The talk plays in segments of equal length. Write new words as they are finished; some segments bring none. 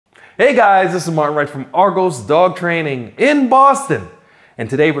Hey guys, this is Martin Wright from Argos Dog Training in Boston. And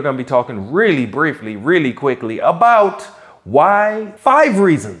today we're going to be talking really briefly, really quickly about 5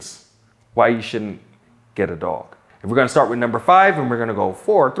 reasons why you shouldn't get a dog. And we're going to start with number 5 and we're going to go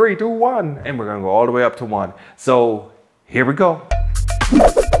 4, 3, 2, 1, and we're going to go all the way up to 1. So here we go.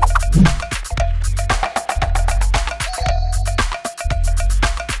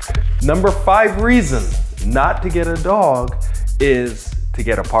 Number 5 reason not to get a dog is to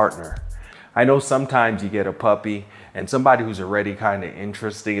get a partner. I know sometimes you get a puppy and somebody who's already kind of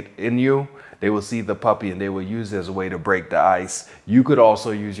interested in you, they will see the puppy and they will use it as a way to break the ice. You could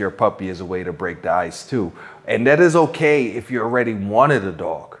also use your puppy as a way to break the ice too. And that is okay if you already wanted a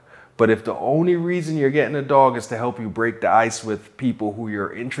dog. But if the only reason you're getting a dog is to help you break the ice with people who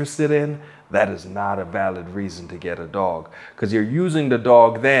you're interested in, that is not a valid reason to get a dog. Because you're using the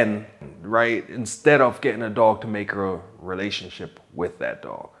dog then, right, instead of getting a dog to make a relationship with that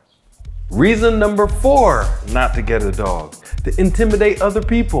dog. Reason number 4 not to get a dog: to intimidate other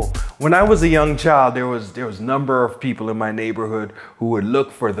people. When I was a young child, there was a number of people in my neighborhood who would look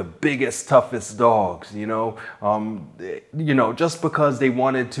for the biggest, toughest dogs, just because they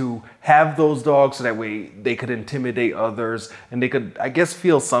wanted to have those dogs so that way they could intimidate others and they could, I guess,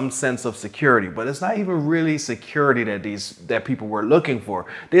 feel some sense of security. But it's not even really security that people were looking for.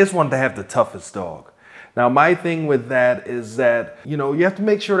 They just wanted to have the toughest dog. Now, my thing with that is that, you have to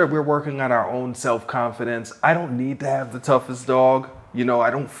make sure that we're working on our own self-confidence. I don't need to have the toughest dog. I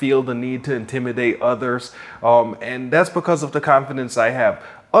don't feel the need to intimidate others. And that's because of the confidence I have.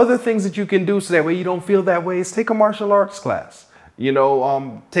 Other things that you can do so that way you don't feel that way is take a martial arts class.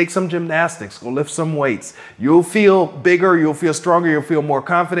 Take some gymnastics, go lift some weights. You'll feel bigger, you'll feel stronger, you'll feel more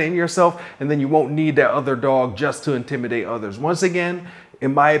confident in yourself, and then you won't need that other dog just to intimidate others. Once again,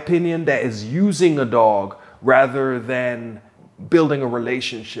 in my opinion, that is using a dog rather than building a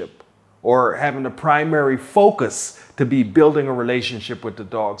relationship or having the primary focus to be building a relationship with the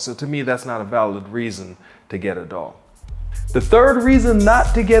dog. So to me, that's not a valid reason to get a dog. The third reason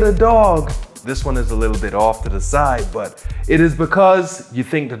not to get a dog, this one is a little bit off to the side, but it is because you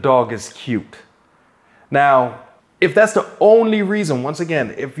think the dog is cute. Now, if that's the only reason, once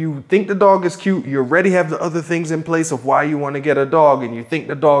again, if you think the dog is cute, you already have the other things in place of why you want to get a dog, and you think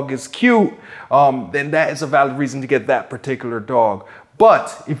the dog is cute, then that is a valid reason to get that particular dog.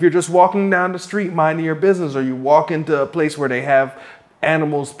 But if you're just walking down the street minding your business, or you walk into a place where they have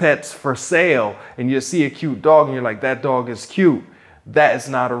animals, pets for sale, and you see a cute dog and you're like, that dog is cute, that is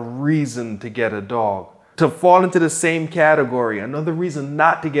not a reason to get a dog. To fall into the same category, another reason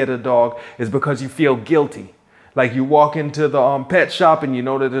not to get a dog is because you feel guilty. Like you walk into the pet shop and you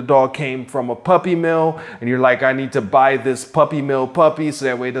know that the dog came from a puppy mill and you're like, I need to buy this puppy mill puppy so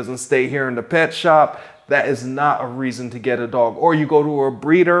that way it doesn't stay here in the pet shop. That is not a reason to get a dog. Or you go to a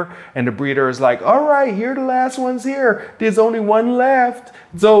breeder and the breeder is like, all right, you're the last ones here. There's only one left.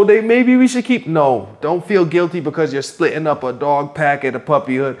 So maybe we should keep. No, don't feel guilty because you're splitting up a dog pack at a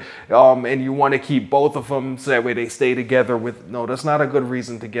puppyhood and you want to keep both of them so that way they stay together No, that's not a good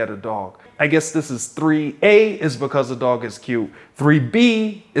reason to get a dog. I guess this is 3A is because the dog is cute.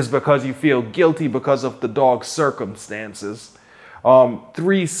 3B is because you feel guilty because of the dog's circumstances.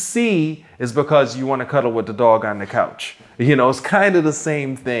 3C is because you want to cuddle with the dog on the couch. It's kind of the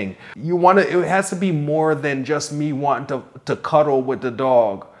same thing. It has to be more than just me wanting to cuddle with the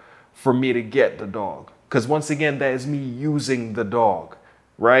dog for me to get the dog. Because once again, that is me using the dog,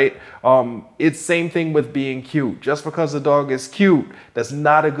 right? It's same thing with being cute. Just because the dog is cute, that's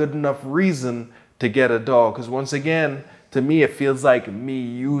not a good enough reason to get a dog. Because once again, to me, it feels like me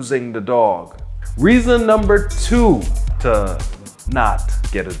using the dog. Reason number 2 to not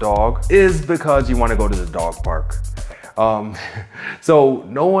get a dog is because you want to go to the dog park. So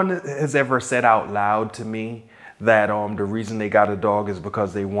no one has ever said out loud to me that the reason they got a dog is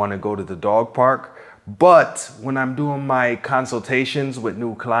because they want to go to the dog park. But when I'm doing my consultations with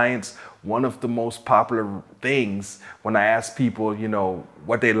new clients, one of the most popular things when I ask people,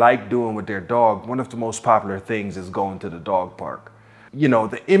 what they like doing with their dog, one of the most popular things is going to the dog park.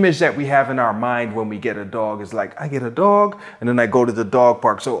 The image that we have in our mind when we get a dog is like, I get a dog and then I go to the dog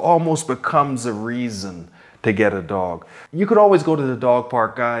park. So it almost becomes a reason to get a dog. You could always go to the dog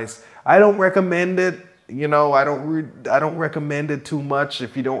park, guys. I don't recommend it. I don't recommend it too much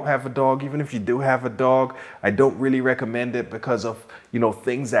if you don't have a dog. Even if you do have a dog, I don't really recommend it because of,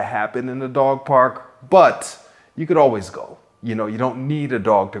 things that happen in the dog park. But you could always go. You don't need a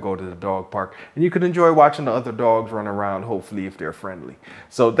dog to go to the dog park, and you can enjoy watching the other dogs run around, hopefully, if they're friendly.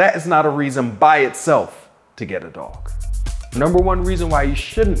 So that is not a reason by itself to get a dog. Number one reason why you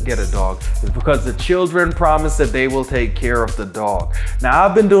shouldn't get a dog is because the children promise that they will take care of the dog. Now,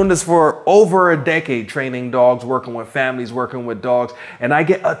 I've been doing this for over a decade, training dogs, working with families, working with dogs, and I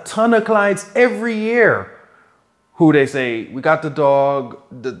get a ton of clients every year who they say, we got the dog,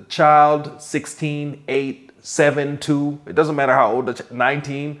 the child, 16, 8, 7, 2, it doesn't matter how old,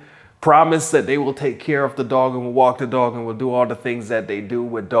 19, promise that they will take care of the dog and will walk the dog and will do all the things that they do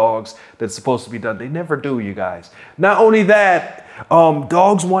with dogs that's supposed to be done. They never do, you guys. Not only that,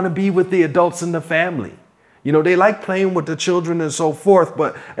 dogs want to be with the adults in the family. You know, they like playing with the children and so forth,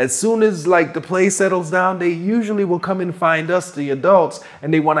 but as soon as like the play settles down, they usually will come and find us, the adults,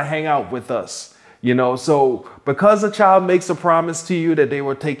 and they want to hang out with us. You know, so because a child makes a promise to you that they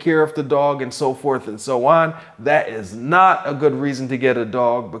will take care of the dog and so forth and so on, that is not a good reason to get a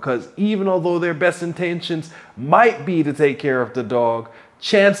dog, because even although their best intentions might be to take care of the dog,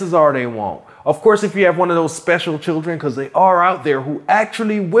 chances are they won't. Of course, if you have one of those special children, because they are out there who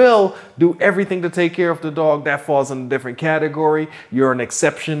actually will do everything to take care of the dog, that falls in a different category. You're an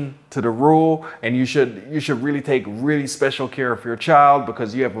exception to the rule, and you should really take really special care of your child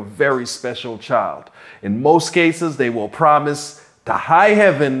because you have a very special child. In most cases, they will promise to high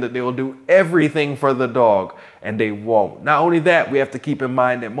heaven that they will do everything for the dog, and they won't. Not only that, we have to keep in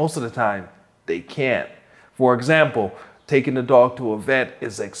mind that most of the time they can't. For example, taking the dog to a vet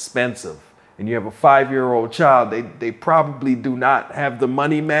is expensive. And you have a 5-year-old child, they probably do not have the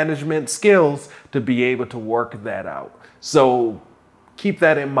money management skills to be able to work that out. So keep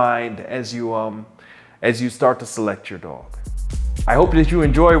that in mind as you start to select your dog. I hope that you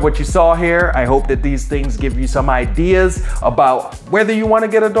enjoy what you saw here. I hope that these things give you some ideas about whether you want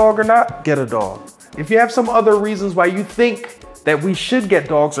to get a dog or not, get a dog. If you have some other reasons why you think that we should get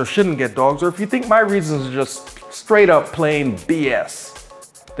dogs or shouldn't get dogs, or if you think my reasons are just straight up plain BS,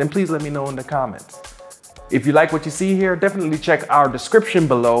 then please let me know in the comments. If you like what you see here, definitely check our description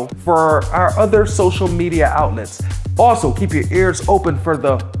below for our other social media outlets. Also, keep your ears open for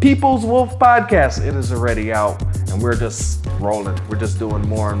the People's Wolf podcast. It is already out, and we're just rolling. We're just doing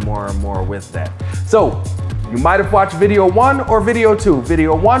more and more and more with that. So, you might have watched video 1 or video 2.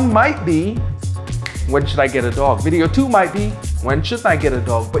 Video 1 might be, when should I get a dog? Video 2 might be, when should I get a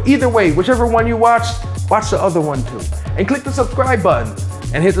dog? But either way, whichever one you watched, watch the other one too. And click the subscribe button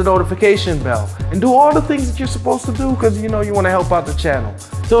and hit the notification bell and do all the things that you're supposed to do because you know you want to help out the channel.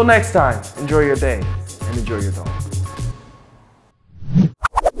 Till next time, enjoy your day and enjoy your dog.